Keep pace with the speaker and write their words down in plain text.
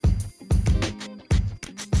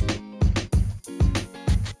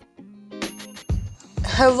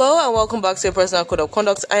Hello and welcome back to your personal code of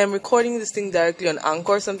conduct. I am recording this thing directly on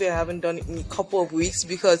Anchor, something I haven't done in a couple of weeks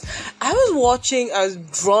because I was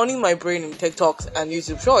drowning my brain in TikToks and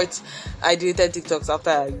YouTube Shorts. I deleted TikToks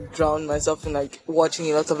after I drowned myself in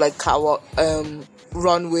watching a lot of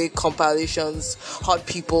runway compilations, hot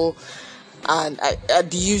people. And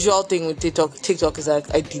the usual thing with TikTok is I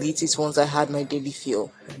delete it once I had my daily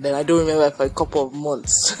feel. Then I don't remember it for a couple of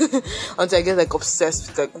months until I get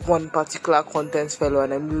obsessed with one particular content fellow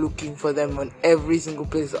and I'm looking for them on every single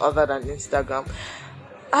place other than Instagram.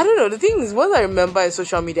 I don't know. The thing is, once I remember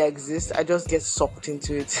social media exists, I just get sucked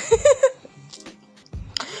into it.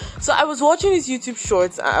 So I was watching these YouTube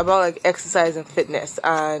shorts about exercise and fitness,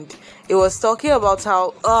 and it was talking about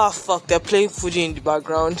how they're playing Fuji in the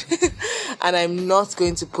background, and I'm not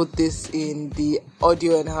going to put this in the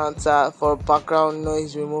audio enhancer for background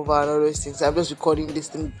noise removal and all those things. I'm just recording this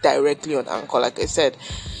thing directly on Anchor, like I said.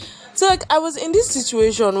 So I was in this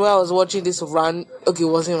situation where I was watching this it wasn't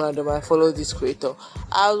random, I followed this creator.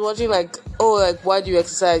 I was watching why do you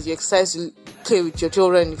exercise? You exercise to play with your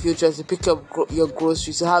children in the future, to pick up your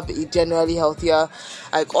groceries, to have a generally healthier,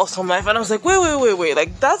 awesome life. And I was like, wait,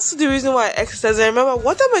 that's the reason why I exercise. I remember,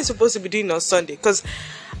 what am I supposed to be doing on Sunday? Because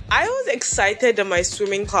I was excited that my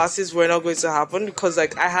swimming classes were not going to happen because I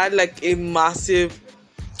had I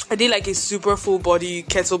did a super full body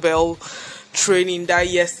kettlebell training that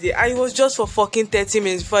yesterday. I was just for fucking 30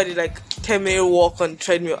 minutes before I did 10-minute walk on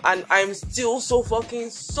treadmill, and I'm still so fucking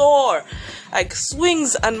sore.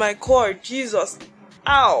 Swings and my core, Jesus,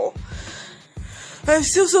 ow. I'm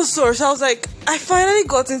still so sore. So I was I finally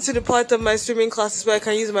got into the part of my swimming classes where I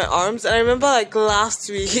can use my arms, and I remember last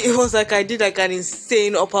week it was I did an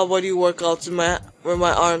insane upper body workout with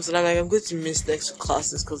my arms, and I'm going to miss next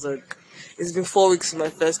classes because it's been 4 weeks in my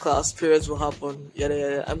first class. Periods will happen.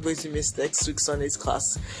 Yeah. I'm going to miss next week's Sunday's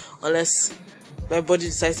class unless my body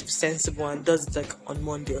decides to be sensible and does it on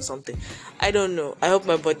Monday or something. I don't know. I hope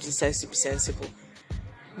my body decides to be sensible.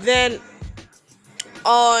 Then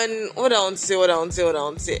on what I want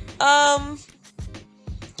to say.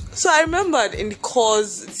 So I remembered in the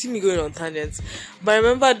course, see me going on tangents, but I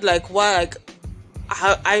remembered why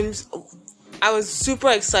I was super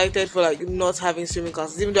excited for not having swimming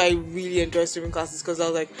classes, even though I really enjoy swimming classes, because I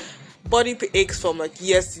was body aches from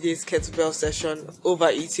yesterday's kettlebell session,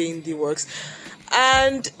 overeating, the works,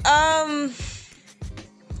 and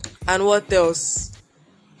what else?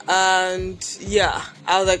 And yeah,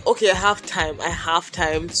 I was okay, I have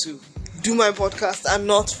time to do my podcast and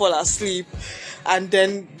not fall asleep, and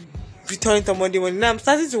then return to Monday morning. Now I'm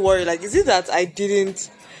starting to worry, is it that I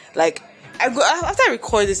didn't after I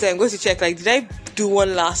record this, I'm going to check, did I do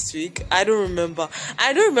one last week? I don't remember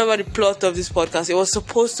the plot of this podcast. It was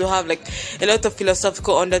supposed to have a lot of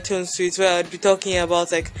philosophical undertones to it, where I'd be talking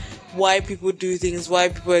about why people do things, why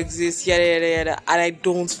people exist, yada yada yada, and I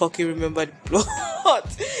don't fucking remember the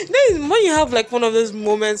plot. Then when you have one of those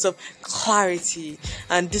moments of clarity,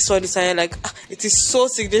 and this one is it is so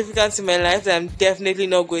significant in my life that I'm definitely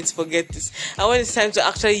not going to forget this, and when it's time to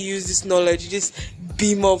actually use this knowledge, this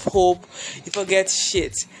beam of hope, you forget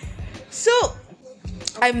shit. So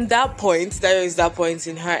I'm that point. Dayo is that point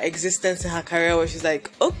in her existence, in her career, where she's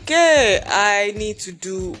okay, I need to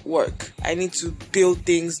do work. I need to build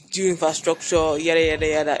things, do infrastructure, yada yada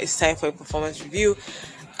yada. It's time for a performance review,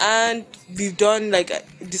 and we've done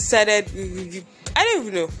decided. I don't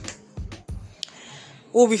even know.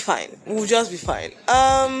 We'll be fine. We'll just be fine.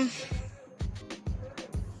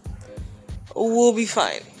 We'll be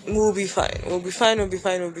fine. We'll be fine. We'll be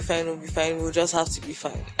fine. We'll just have to be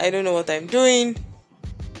fine. I don't know what I'm doing.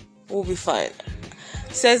 We'll be fine.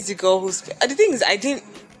 Says the girl who's... The thing is,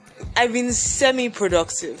 I've been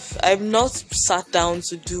semi-productive. I've not sat down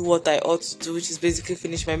to do what I ought to do, which is basically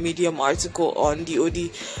finish my Medium article on the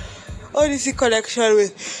Odyssey collection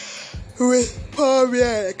with Power BI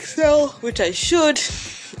and Excel, which I should,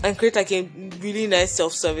 and create a really nice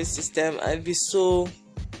self-service system.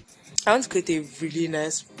 I want to create a really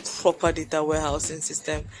nice, proper data warehousing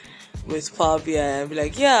system with Power BI and be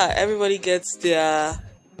everybody gets their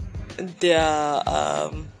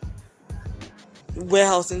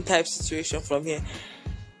warehousing type situation from here.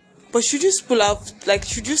 But should you pull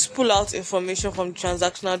out information from the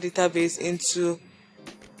transactional database into...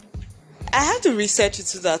 I had to research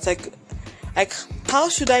into that. How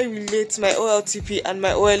should I relate my OLTP and my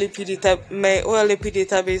OLAP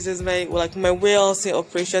databases, my warehousing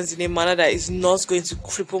operations in a manner that is not going to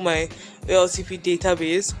cripple my OLTP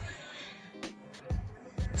database?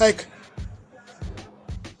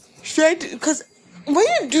 Because when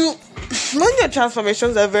you do when your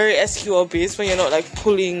transformations are very SQL based, when you're not like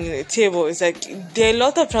pulling a table, it's like there are a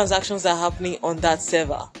lot of transactions that are happening on that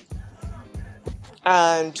server.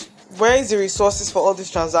 And where is the resources for all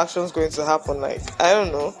these transactions going to happen? Like, I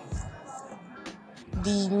don't know.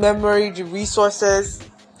 The memory, the resources,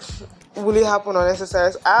 will it happen on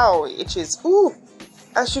exercise? Ow, itches. Ooh,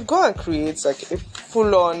 I should go and create like a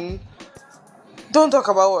full on. Don't talk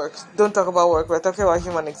about work. Don't talk about work. We're talking about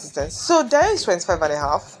human existence. So Dayo is 25 and a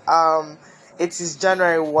half. It is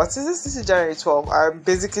January. What is this? This is January 12. I'm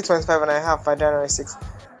basically 25 and a half by January 6.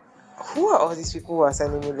 Who are all these people who are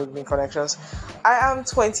sending me LinkedIn connections? I am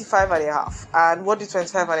 25 and a half. And what do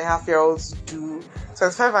 25 and a half year olds do?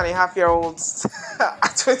 25 and a half year olds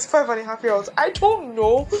at 25 and a half year olds. I don't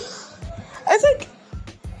know. I think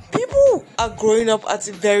people are growing up at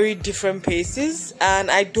very different paces,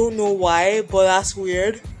 and I don't know why, but that's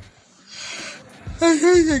weird. I'm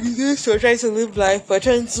trying to live life, but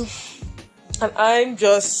and I'm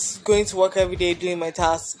just going to work every day, doing my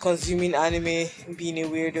tasks, consuming anime, being a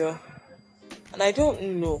weirdo. And I don't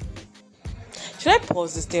know. Should I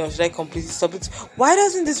pause this thing or should I completely stop it? Why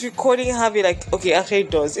doesn't this recording have it like... Okay, actually it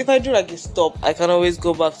does. If I do like a stop, I can always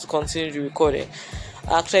go back to continue the recording.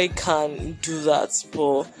 I actually can do that,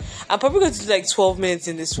 but I'm probably going to do like 12 minutes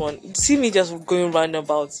in this one. See me just going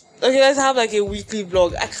roundabout. Okay, let's have like a weekly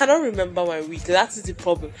vlog. I cannot remember my week. That is the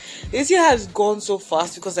problem. This year has gone so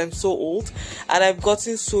fast because I'm so old and I've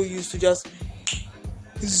gotten so used to just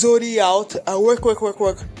zoning out and work.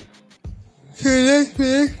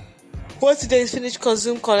 Once the day is finished,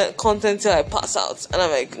 consume content till I pass out. And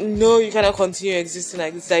I'm like, no, you cannot continue existing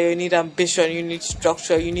like this. Like, you need ambition, you need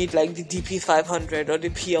structure, you need like the DP 500 or the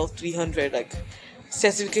PL 300, like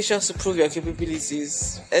certifications to prove your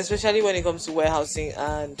capabilities, especially when it comes to warehousing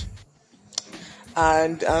and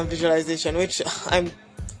visualization, which I'm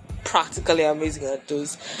practically amazing at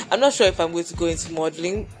those. I'm not sure if I'm going to go into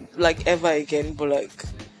modeling like ever again, but like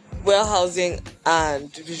warehousing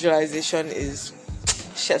and visualization is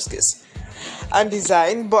chef's kiss. And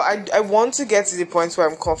design, but I want to get to the point where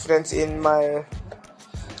I'm confident in my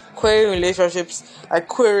querying relationships, like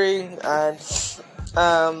querying and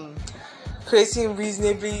creating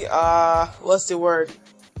reasonably what's the word,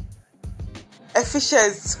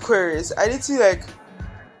 efficient queries. I need to like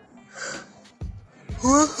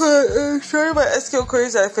sorry, my SQL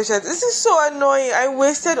queries are efficient. This is so annoying. I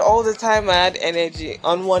wasted all the time I had energy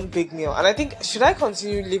on one big meal, and I think, should I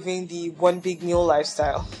continue living the one big meal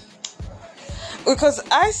lifestyle? Because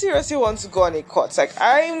I seriously want to go on a cut. Like,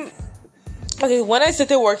 when I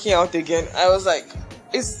started working out again, I was like,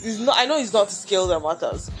 it's not, I know it's not the scale that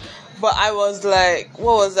matters, but I was like,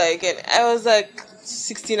 what was I again? I was like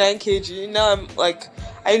 69 kg. Now I'm like,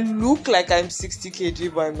 I look like I'm 60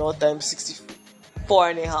 kg, but I'm not. I'm 64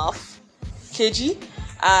 and a half kg.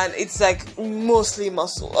 And it's like mostly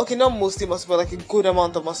muscle. Okay, not mostly muscle, but like a good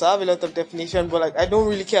amount of muscle. I have a lot of definition, but like I don't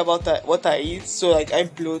really care about that, what I eat. So like I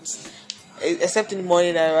bloat. Except in the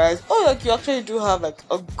morning I realize, oh, like you actually do have like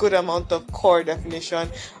a good amount of core definition.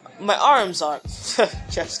 My arms are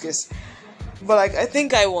chef's kiss, but like I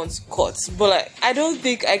think I want to cut, but like I don't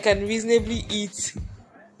think I can reasonably eat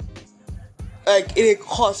like in a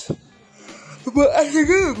cut. But I think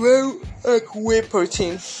I will like whey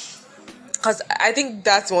protein, because I think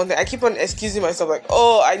that's one thing. I keep on excusing myself like,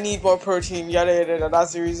 oh, I need more protein, yada yada yada.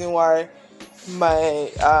 That's the reason why my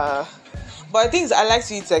but I think I like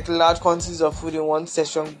to eat like large quantities of food in one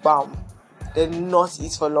session, bam, then not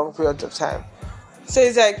eat for long periods of time. So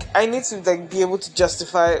it's like I need to like be able to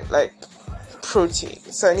justify like protein.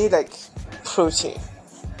 So I need like protein.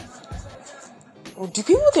 Do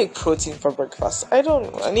people take protein for breakfast? I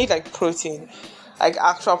don't know. I need like protein, like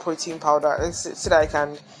actual protein powder, and so that I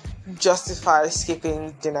can justify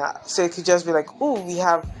skipping dinner. So it could just be like, oh, we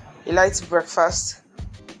have a light breakfast,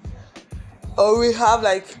 or we have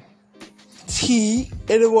like tea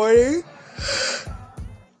in the morning.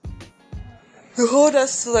 We hold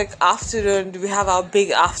us to like afternoon. We have our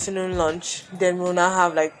big afternoon lunch. Then we'll now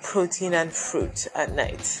have like protein and fruit at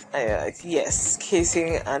night. And you're like, yes,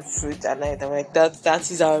 casing and fruit at night. I'm like,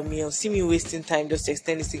 that is our meal. See me wasting time just to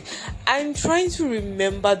extend this thing. I'm trying to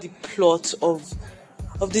remember the plot of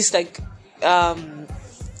this like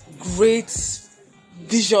great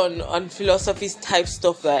vision and philosophy type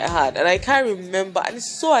stuff that I had, and I can't remember, and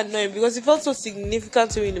it's so annoying because it felt so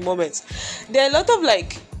significant to me in the moment. There are a lot of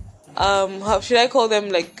like how should I call them,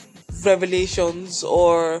 like revelations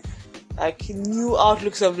or like new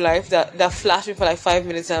outlooks of life that flash me for like 5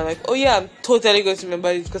 minutes, and I'm like, oh yeah, I'm totally going to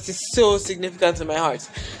remember this because it's so significant to my heart,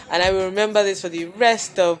 and I will remember this for the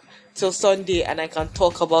rest of till Sunday, and I can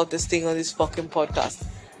talk about this thing on this fucking podcast.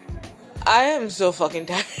 I am so fucking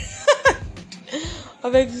tired.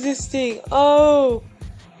 of existing. Oh,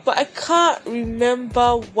 but I can't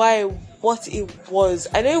remember what it was.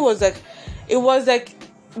 I know it was like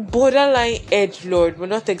borderline edgelord, but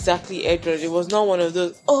not exactly edgelord. It was not one of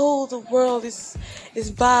those, oh, the world is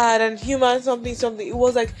bad and human something. It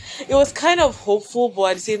was like, it was kind of hopeful, but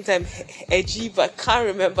at the same time edgy. But I can't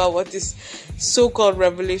remember what this so-called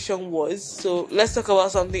revelation was. So let's talk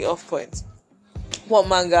about something off point. What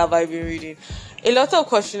manga have I been reading? A lot of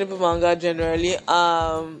questionable manga generally.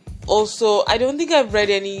 Also, I don't think I've read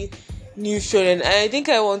any new shonen, and I think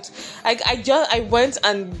I went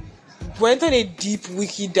on a deep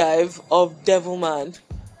wiki dive of Devilman,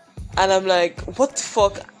 and I'm like, what the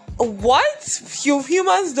fuck? What?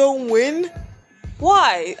 Humans don't win?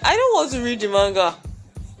 Why? I don't want to read the manga,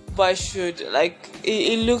 but I should. Like,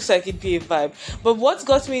 it looks like it'd be a vibe. But what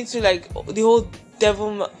got me into like the whole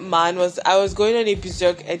Devilman was I was going on a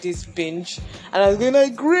Berserk Edits binge, and I was going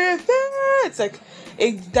like, great, it's like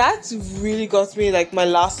that really got me like my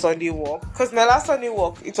last Sunday walk. Because my last Sunday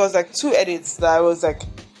walk, it was like 2 edits that I was like,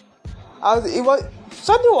 it was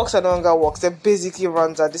Sunday walks are no longer walks, they're basically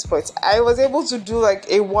runs at this point. I was able to do like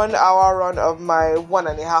a 1 hour run of my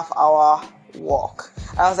 1.5 hour walk.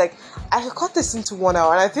 I was like, I could cut this into 1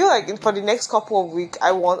 hour, and I feel like for the next couple of weeks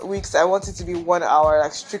I want it to be 1 hour,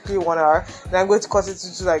 like strictly 1 hour, and I'm going to cut it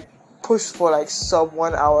into like push for like sub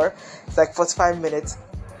 1 hour. It's like 45 minutes.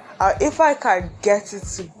 If I can get it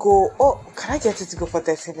to go, can I get it to go for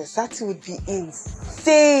 30 minutes? That would be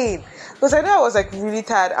insane. Because I know I was like really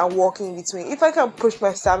tired and walking in between. If I can push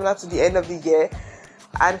my stamina to the end of the year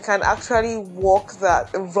and can actually run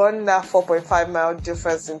that 4.5 mile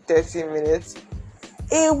difference in 30 minutes,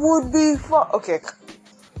 it would be fun. Okay.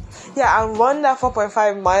 Yeah, and run that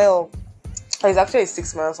 4.5 mile. It's actually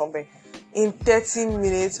 6 miles something. In 30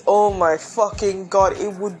 minutes. Oh my fucking god.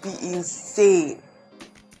 It would be insane.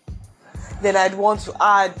 Then I'd want to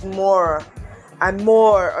add more and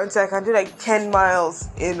more until I can do like 10 miles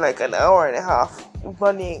in like an hour and a half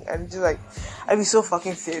running, and just like, I'd be so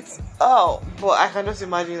fucking fit. Oh, but I can just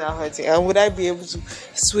imagine that hurting. And would I be able to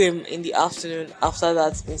swim in the afternoon after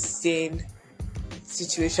that insane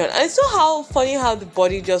situation? And it's so funny how the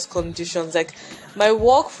body just conditions. Like my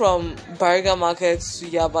walk from Bariga Market to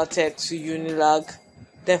Yabatek to Unilag,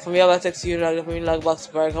 then from Yabatek to Unilag, then from Unilag back to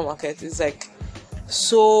Bariga Market is like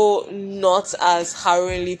so not as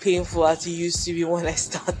harrowingly painful as it used to be when I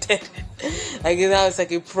started. Like now it's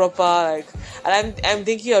like a proper like, and I'm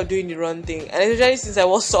thinking of doing the run thing, and especially since I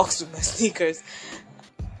wore socks with my sneakers.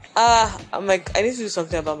 I'm like, I need to do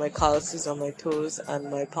something about my calluses on my toes and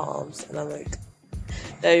my palms, and I'm like,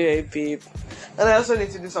 there you are, babe. And I also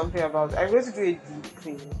need to do something about it. I'm going to do a deep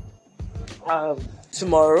clean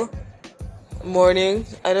tomorrow morning.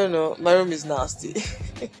 I don't know, my room is nasty.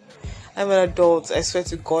 I'm an adult. I swear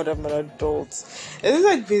to God, I'm an adult. This is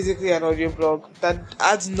like basically an audio blog that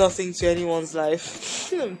adds nothing to anyone's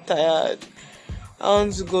life. I'm tired. I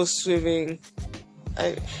want to go swimming.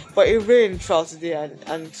 But it rained throughout today,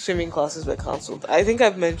 and swimming classes were cancelled. I think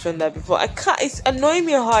I've mentioned that before. It's annoying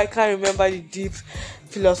me how I can't remember the deep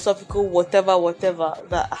philosophical whatever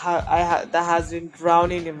that has been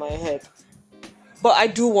drowning in my head. But I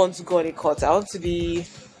do want to go on a cut. I want to be.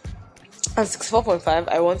 I'm 64.5.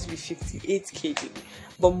 I want to be 58 kg,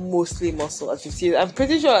 but mostly muscle at 58. I'm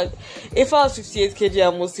pretty sure like, if I was 58 kg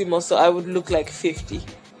and mostly muscle, I would look like 50.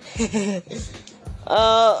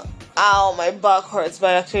 Ow, my back hurts,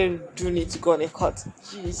 but I actually do need to go on a cut.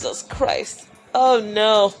 Jesus Christ. Oh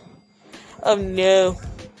no.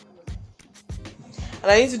 And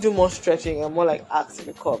I need to do more stretching and more like active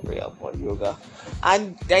recovery and more yoga.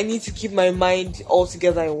 And I need to keep my mind all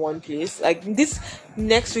together in one place. Like this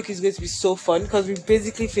next week is going to be so fun because we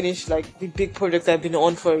basically finished like the big project I've been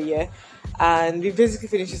on for a year. And we basically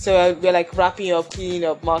finished it. So we're like wrapping up, cleaning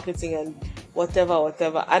up, marketing and whatever.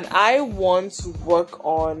 And I want to work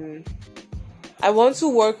on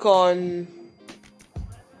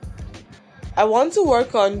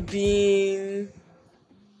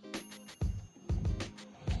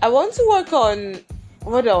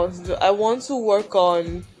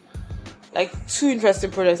like 2 interesting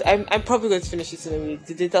projects. I'm probably going to finish it in a week.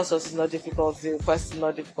 The data source is not difficult, the request is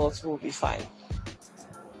not difficult, we'll be fine.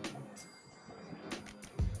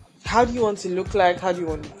 How do you want to look like? How do you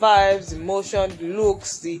want the vibes, the motion, the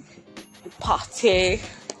looks, the party?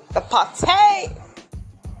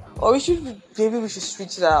 Or maybe we should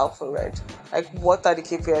switch that out for red. Like, what are the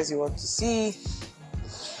KPIs you want to see?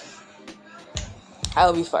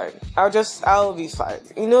 I'll be fine. I'll be fine.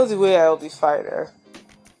 You know the way I'll be fine.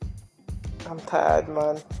 I'm tired,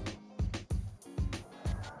 man.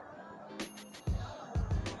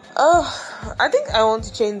 I think I want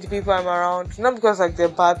to change the people I'm around. Not because like they're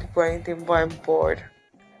bad people or anything, but I'm bored.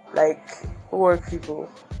 Like work people.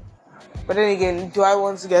 But then again, do I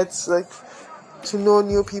want to get like to know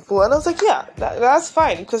new people? And I was like, yeah, that's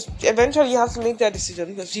fine, because eventually you have to make that decision,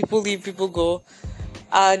 because people leave, people go,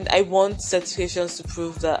 and I want certifications to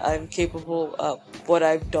prove that I'm capable of what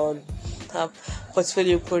I've done, have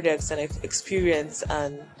portfolio projects and experience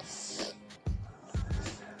and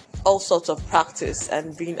all sorts of practice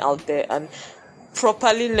and being out there and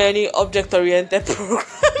properly learning object-oriented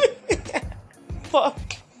programming. Fuck.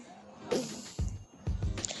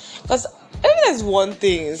 Because I think that's one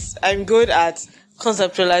thing, is I'm good at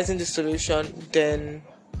conceptualizing the solution, then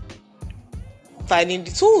finding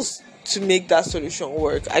the tools to make that solution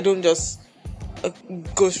work. I don't just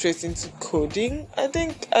go straight into coding. I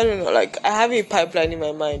don't know, like I have a pipeline in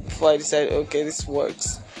my mind before I decide, okay, this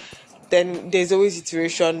works. Then there's always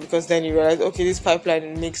iteration, because then you realize, okay, this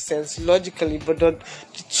pipeline makes sense logically, but the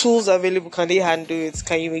tools available, can they handle it?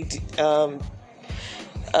 Can you make the,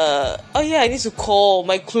 oh yeah, I need to call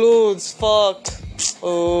my clothes. Fuck.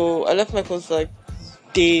 Oh, I left my clothes for like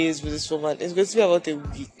days with this woman. It's going to be about a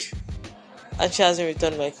week, and she hasn't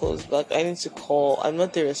returned my clothes back. I need to call. I'm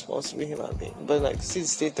not a responsible human being, but like, see the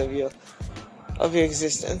state of your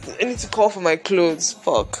existence. I need to call for my clothes.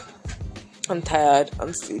 Fuck. I'm tired.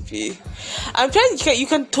 I'm sleepy. You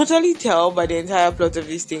can totally tell by the entire plot of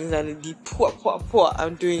these things and the poor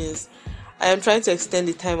I'm doing is, I am trying to extend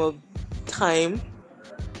the time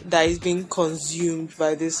that is being consumed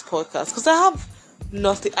by this podcast, because I have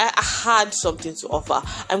nothing. I had something to offer.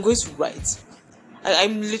 I'm going to write.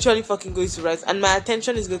 I'm literally fucking going to write, and my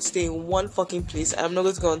attention is going to stay in one fucking place. I'm not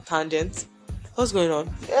going to go on tangents. What's going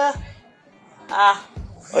on? Yeah.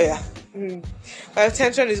 Oh yeah. My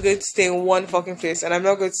attention is going to stay in one fucking place, and I'm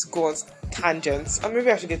not going to go on tangents. Or maybe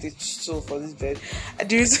I should get a stool for this bed. I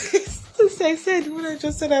said when I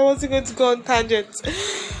just said I wasn't going to go on tangents,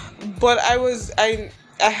 but I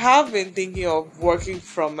have been thinking of working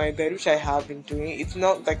from my bed, which I have been doing. It's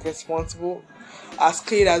not like responsible, as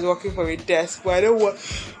clean as working from a desk, but I don't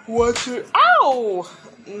want to. Ow!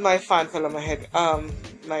 My fan fell on my head.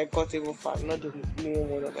 My portable fan, not the main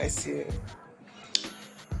one on my ceiling.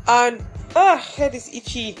 And head is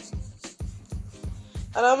itchy.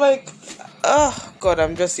 And I'm like, oh god,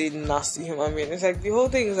 I'm just a nasty human being. It's like the whole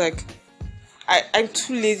thing is like, I'm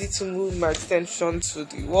too lazy to move my extension to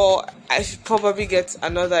the wall. I should probably get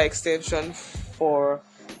another extension for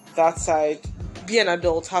that side. Be an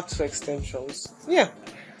adult, have 2 extensions. Yeah.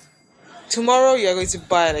 Tomorrow you're going to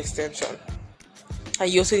buy an extension.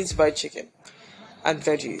 And you also need to buy chicken and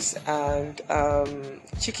veggies. And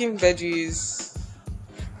chicken, veggies,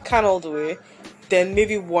 can all the way. Then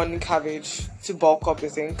maybe 1 cabbage to bulk up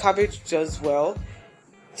your thing. Cabbage does well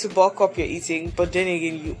to bulk up your eating, but then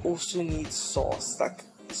again, you also need sauce. Like,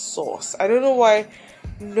 sauce. I don't know why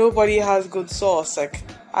nobody has good sauce. Like,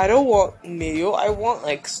 I don't want mayo. I want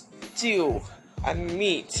like stew and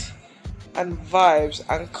meat and vibes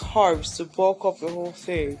and carbs to bulk up the whole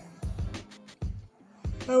thing.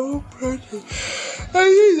 I want protein.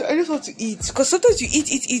 I just want to eat, because sometimes you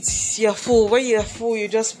eat, you're full. When you're full, you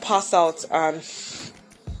just pass out, and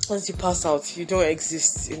once you pass out, you don't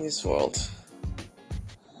exist in this world.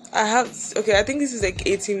 I think this is like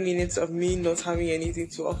 18 minutes of me not having anything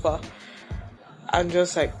to offer. I'm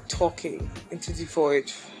just like talking into the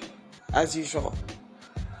void, as usual,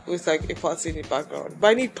 with like a party in the background. But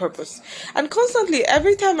I need purpose. And constantly,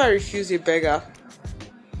 every time I refuse a beggar,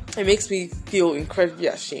 it makes me feel incredibly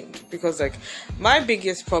ashamed, because like my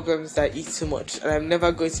biggest problem is that I eat too much, and I'm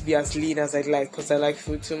never going to be as lean as I'd like, because I like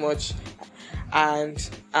food too much. And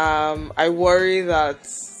I worry that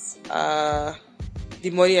the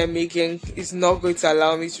money I'm making is not going to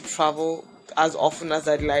allow me to travel as often as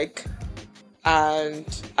I'd like, and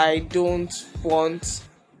I also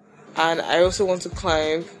want to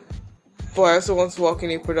climb, but I also want to work in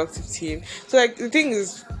a productive team. So like the thing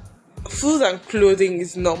is, food and clothing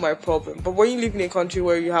is not my problem. But when you live in a country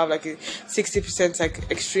where you have like a 60% like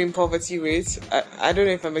extreme poverty rate, I don't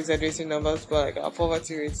know if I'm exaggerating numbers, but like our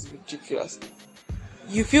poverty rate is ridiculous.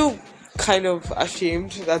 You feel kind of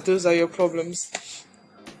ashamed that those are your problems,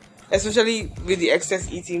 especially with the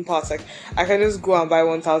excess eating part. Like, I can just go and buy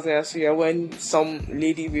 1,000 naira when some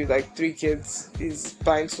lady with like 3 kids is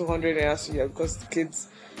buying 200 naira because the kids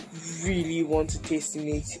really want to taste the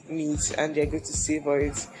meat and they're going to savor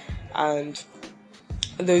it. And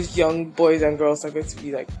those young boys and girls are going to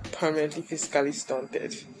be like permanently physically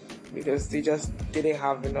stunted because they just didn't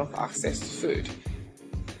have enough access to food.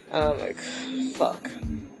 And I'm like, fuck.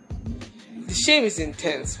 The shame is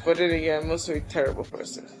intense, but then again, I'm also a terrible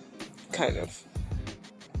person. Kind of.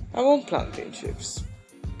 I want plantain chips.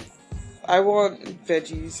 I want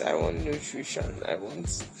veggies. I want nutrition. I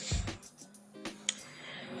want.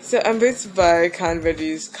 So I'm going to buy canned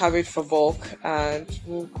veggies, cabbage for bulk, and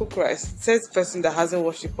we'll cook rice. It says the person that hasn't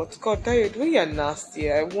washed the pot. God, Dayo, the way you're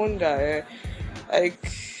nasty. I wonder,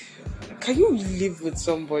 like, can you live with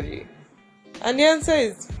somebody? And the answer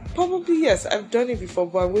is probably yes. I've done it before,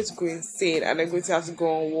 but I'm going to go insane, and I'm going to have to go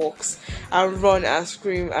on walks and run and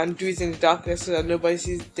scream and do it in the darkness so that nobody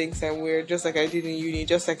sees thinks I'm weird, just like I did in uni,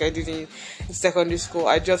 just like I did in secondary school.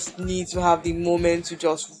 I just need to have the moment to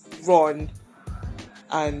just run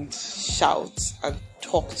and shout and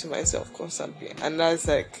talk to myself constantly, and that's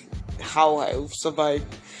like how I survive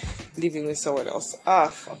living with someone else.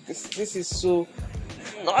 Fuck this is so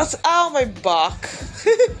not out my back.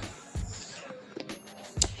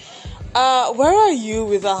 Where are you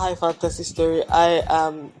with a high fantasy story? I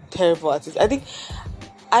am terrible at it. I think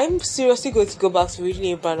I'm seriously going to go back to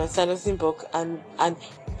reading a Brandon Sanderson book and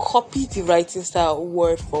copy the writing style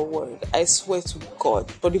word for word. I swear to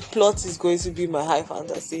God. But the plot is going to be my high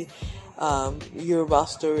fantasy Yoruba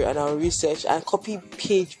story, and I'll research and copy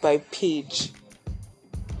page by page.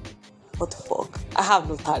 What the fuck? I have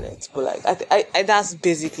no talent, but like I that's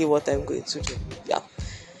basically what I'm going to do. Yeah.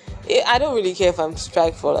 I don't really care if I'm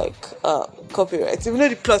strike for like copyright, even though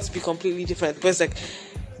the plot will be completely different, but it's like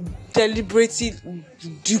deliberately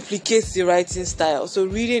duplicates the writing style. So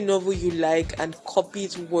read a novel you like and copy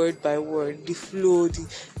it word by word, the flow,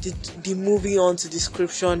 the moving on to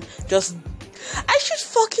description. Just I should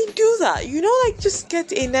fucking do that, like just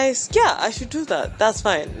get a nice, I should do that. That's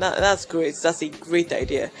fine. That's great. That's a great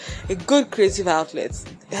idea. A good creative outlet.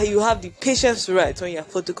 You have the patience to write when you're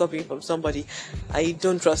photocopying from somebody and you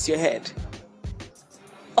don't trust your head.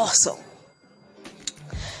 Awesome.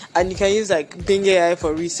 And you can use like Bing AI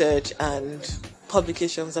for research and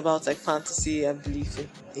publications about like fantasy and belief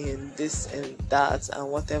in this and that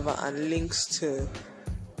and whatever, and links to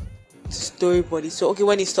story body. So okay,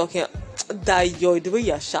 when he's talking Dayo, the way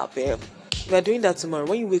you're sharp, we are doing that tomorrow.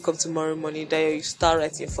 When you wake up tomorrow morning, Dayo, you start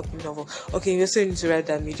writing a fucking novel. Okay, you also need to write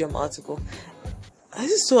that Medium article.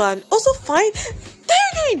 This is so also fine.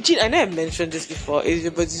 Dayo, I know I mentioned this before, but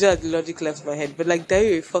it's just the logic left my head. But like Dayo,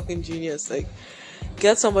 you're a fucking genius. Like,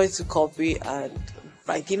 get somebody to copy and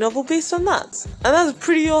write a novel based on that, and that's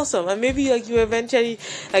pretty awesome. And maybe like you eventually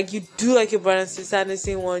like you do like a Brandon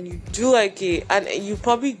Sanderson one, you do like and you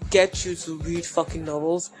probably get you to read fucking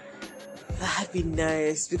novels. That'd be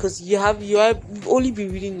nice, because you have only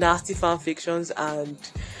been reading nasty fan fictions and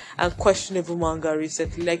questionable manga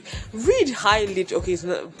recently. Like, read high literature. Okay, it's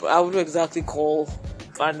not, I wouldn't exactly call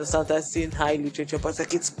Brandon Sanderson high literature, but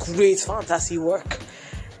like it's great fantasy work.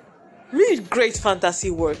 Read great fantasy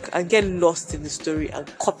work and get lost in the story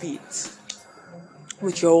and copy it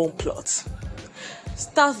with your own plot.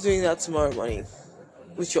 Start doing that tomorrow morning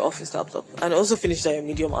with your office laptop, and also finish that your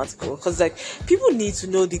Medium article, because like people need to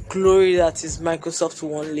know the glory that is Microsoft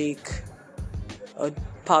One Lake or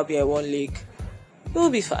Power BI One Lake. It will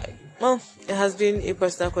be fine. Well, it has been a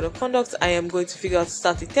personal code of conduct. I am going to figure out to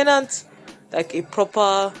start a tenant, like a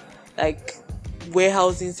proper like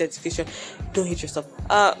warehousing certification. Don't hit yourself.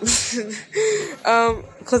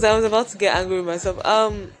 Because I was about to get angry with myself.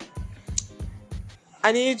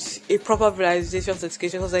 I need a proper visualization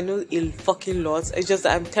certification because I know a fucking lot. It's just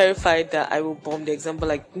that I'm terrified that I will bomb the exam. But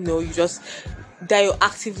like, no, that you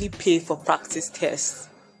actively pay for practice tests.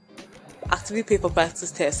 Actively pay for practice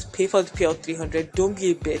tests. Pay for the PL 300. Don't be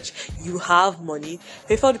a bitch. You have money.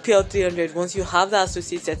 Pay for the PL 300. Once you have that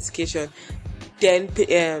associate certification, then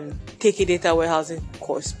take a data warehousing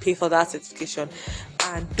course. Pay for that certification.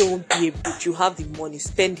 And don't be a bitch. You have the money.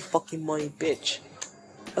 Spend the fucking money, bitch.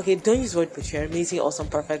 Okay, don't use the word bitch. You're amazing, awesome,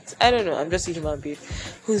 perfect. I don't know. I'm just a human being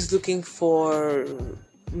who's looking for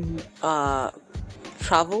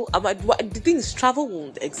travel. The thing is, travel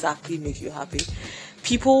won't exactly make you happy.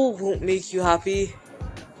 People won't make you happy.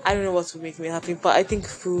 I don't know what will make me happy, but I think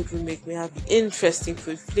food will make me happy. Interesting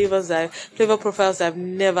food, flavor profiles I've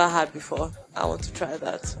never had before. I want to try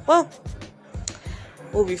that. Well,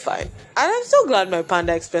 we'll be fine. And I'm so glad my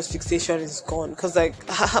Panda Express fixation is gone, because like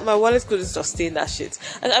my wallet couldn't sustain that shit.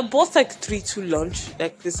 And I bought like 3-2 lunch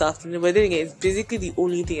like this afternoon, but then again, it's basically the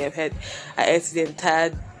only thing I ate the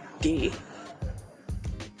entire day.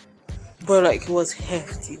 But like, it was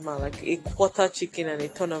hefty, man. Like a quarter chicken and a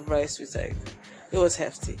ton of rice with like, it was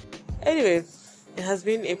hefty. Anyway, it has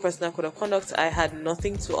been a personal code of conduct. I had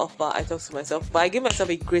nothing to offer. I talked to myself, but I gave myself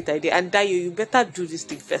a great idea. And Dayo, you better do this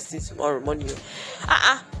thing first thing tomorrow morning.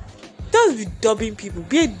 Don't just be dubbing people.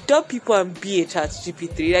 Be a dub people and be a chat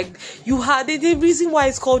GPT. Like you had the reason why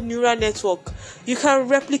it's called neural network. You can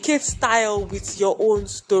replicate style with your own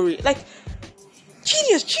story. Like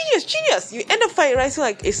genius. You end up writing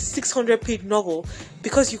like a 600-page novel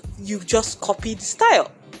because you just copied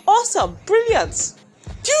style. Awesome, brilliant.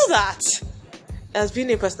 Do that. As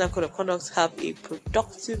being a personal code of conduct, have a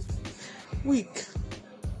productive week.